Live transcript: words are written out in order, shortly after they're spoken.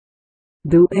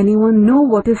Do anyone know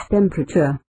what is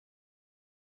temperature?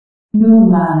 No,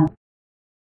 ma'am.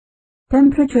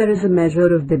 Temperature is a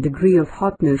measure of the degree of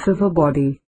hotness of a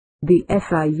body. The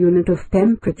SI unit of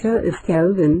temperature is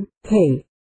Kelvin, K.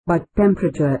 But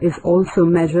temperature is also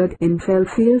measured in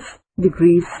Celsius,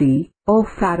 degrees C, or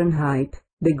Fahrenheit,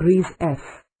 degrees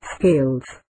F, scales.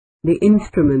 The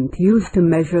instrument used to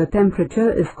measure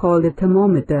temperature is called a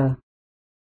thermometer.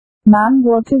 Ma'am,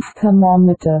 what is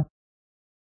thermometer?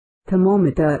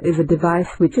 Thermometer is a device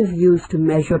which is used to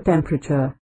measure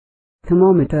temperature.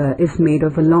 Thermometer is made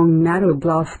of a long narrow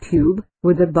glass tube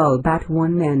with a bulb at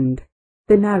one end.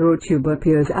 The narrow tube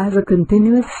appears as a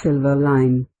continuous silver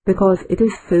line because it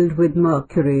is filled with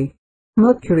mercury.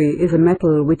 Mercury is a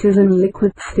metal which is in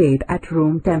liquid state at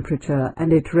room temperature,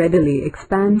 and it readily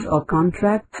expands or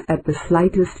contracts at the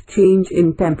slightest change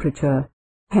in temperature.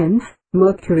 Hence,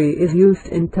 mercury is used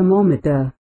in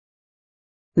thermometer.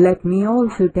 Let me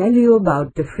also tell you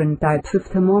about different types of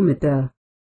thermometer.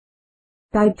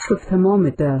 Types of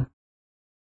thermometer.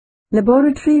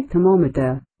 Laboratory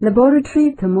thermometer.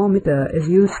 Laboratory thermometer is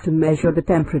used to measure the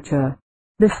temperature.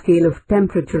 The scale of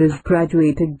temperature is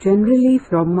graduated generally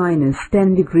from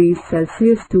 -10 degrees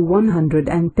Celsius to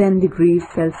 110 degrees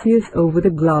Celsius over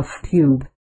the glass tube.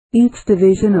 Each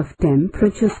division of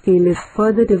temperature scale is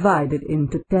further divided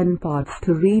into 10 parts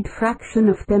to read fraction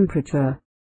of temperature.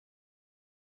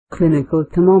 Clinical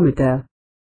thermometer.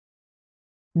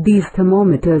 These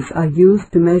thermometers are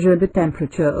used to measure the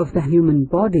temperature of the human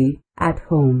body at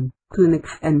home,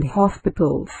 clinics and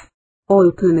hospitals.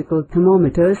 All clinical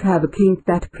thermometers have a kink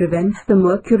that prevents the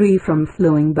mercury from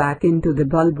flowing back into the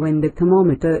bulb when the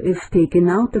thermometer is taken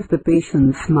out of the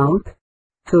patient's mouth,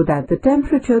 so that the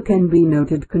temperature can be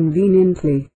noted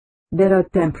conveniently. There are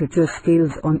temperature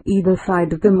scales on either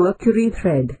side of the mercury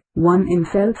thread, one in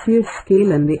Celsius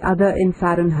scale and the other in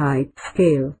Fahrenheit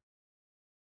scale.